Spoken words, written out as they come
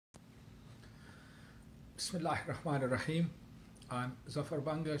Bismillahirrahmanirrahim. I'm Zafar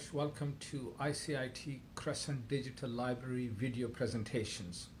Bangash. Welcome to ICIT Crescent Digital Library video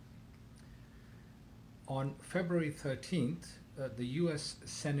presentations. On February 13th, the US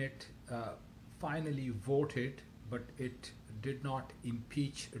Senate finally voted, but it did not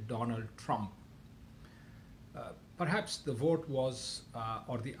impeach Donald Trump. Perhaps the vote was,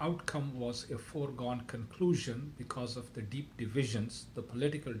 or the outcome was a foregone conclusion because of the deep divisions, the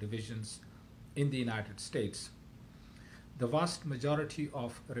political divisions in the United States. The vast majority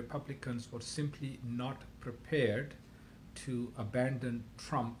of Republicans were simply not prepared to abandon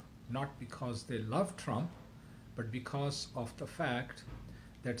Trump, not because they love Trump, but because of the fact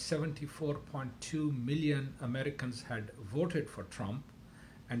that 74.2 million Americans had voted for Trump,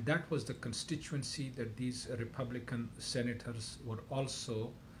 and that was the constituency that these Republican senators were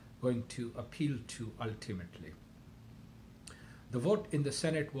also going to appeal to ultimately. The vote in the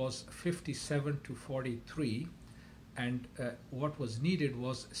Senate was 57 to 43, and what was needed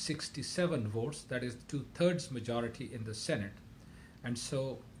was 67 votes, that is 2/3 majority in the Senate. And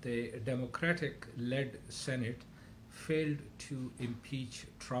so the Democratic-led Senate failed to impeach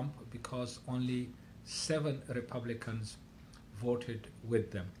Trump because only 7 Republicans voted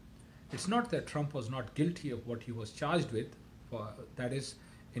with them. It's not that Trump was not guilty of what he was charged with, that is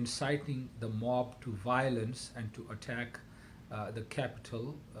inciting the mob to violence and to attack the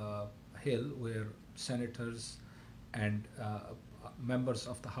Capitol Hill, where senators and members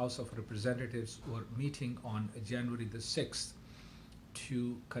of the House of Representatives were meeting on January the 6th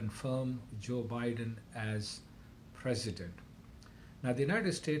to confirm Joe Biden as president. Now, the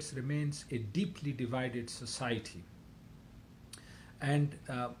United States remains a deeply divided society, and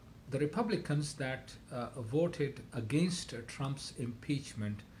the Republicans that voted against Trump's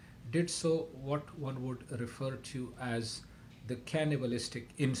impeachment did so what one would refer to as the cannibalistic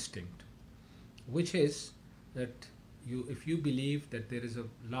instinct, which is that if you believe that there is a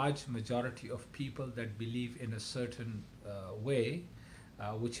large majority of people that believe in a certain way,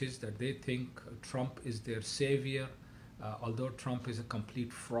 which is that they think Trump is their savior, although Trump is a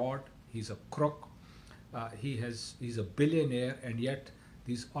complete fraud, he's a crook, he's a billionaire, and yet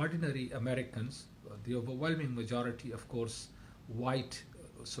these ordinary Americans, the overwhelming majority, of course, white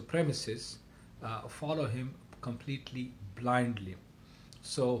supremacists, follow him completely blindly.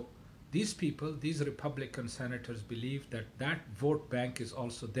 So these people, these Republican senators, believe that that vote bank is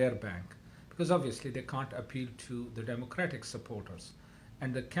also their bank, because obviously they can't appeal to the Democratic supporters.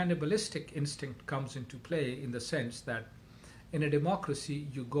 And the cannibalistic instinct comes into play in the sense that in a democracy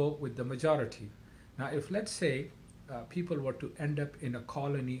you go with the majority. Now, if let's say people were to end up in a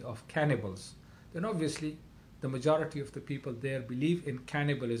colony of cannibals, then obviously the majority of the people there believe in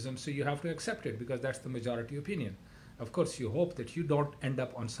cannibalism, so you have to accept it because that's the majority opinion. Of course, you hope that you don't end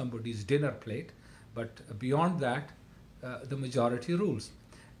up on somebody's dinner plate, but beyond that, the majority rules.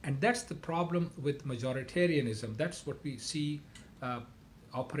 And that's the problem with majoritarianism. That's what we see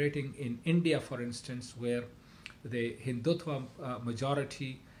operating in India, for instance, where the Hindutva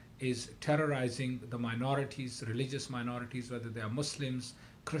majority is terrorizing the minorities, religious minorities, whether they are Muslims,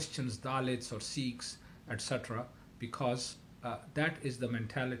 Christians, Dalits, or Sikhs, etc., because that is the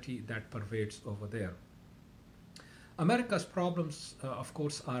mentality that pervades over there. America's problems, of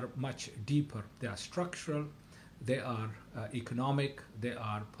course, are much deeper. They are structural, they are economic, they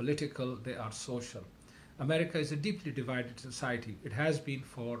are political, they are social. America is a deeply divided society. It has been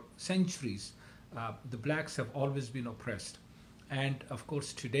for centuries. The blacks have always been oppressed. And of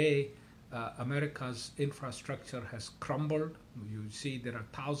course, today, America's infrastructure has crumbled. You see there are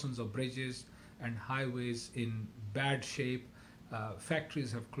thousands of bridges and highways in bad shape.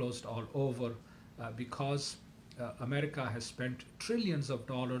 Factories have closed all over because America has spent trillions of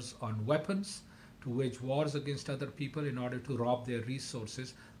dollars on weapons to wage wars against other people in order to rob their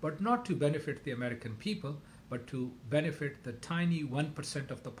resources, but not to benefit the American people, but to benefit the tiny 1%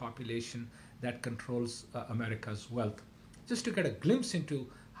 of the population that controls America's wealth. Just to get a glimpse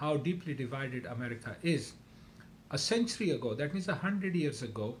into how deeply divided America is, a century ago, that means 100 years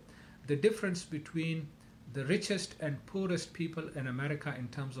ago, the difference between the richest and poorest people in America in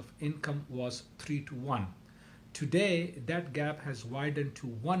terms of income was 3 to 1. Today, that gap has widened to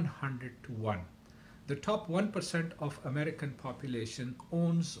 100 to 1. The top 1% of American population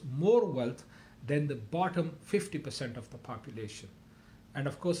owns more wealth than the bottom 50% of the population. And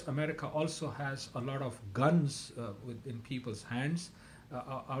of course, America also has a lot of guns in people's hands.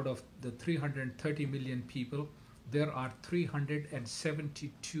 Out of the 330 million people, there are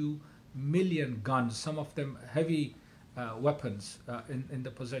 372 million guns, some of them heavy weapons in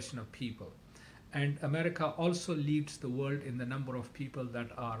the possession of people. And America also leads the world in the number of people that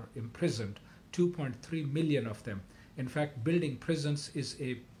are imprisoned, 2.3 million of them. In fact, building prisons is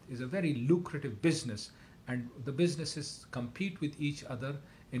a very lucrative business, and the businesses compete with each other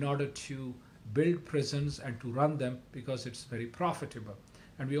in order to build prisons and to run them because it's very profitable.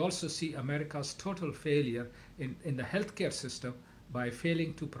 And we also see America's total failure in the healthcare system by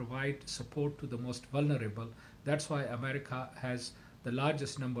failing to provide support to the most vulnerable. That's why America has the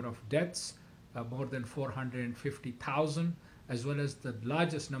largest number of deaths, more than 450,000, as well as the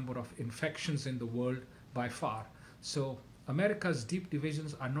largest number of infections in the world by far. So America's deep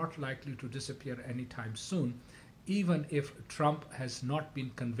divisions are not likely to disappear anytime soon, even if Trump has not been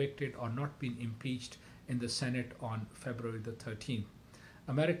convicted or not been impeached in the Senate on February the 13th.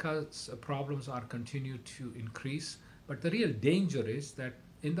 America's problems are continued to increase, but the real danger is that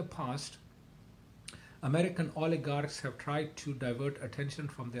in the past, American oligarchs have tried to divert attention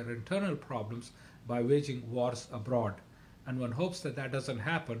from their internal problems by waging wars abroad. And one hopes that that doesn't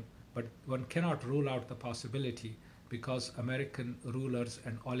happen, but one cannot rule out the possibility because American rulers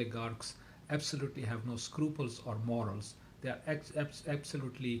and oligarchs absolutely have no scruples or morals. They are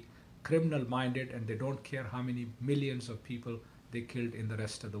absolutely criminal minded, and they don't care how many millions of people they killed in the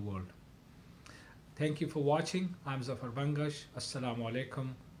rest of the world. Thank you for watching. I'm Zafar Bangash. Assalamu alaikum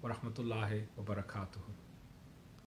wa rahmatullahi wa barakatuhu.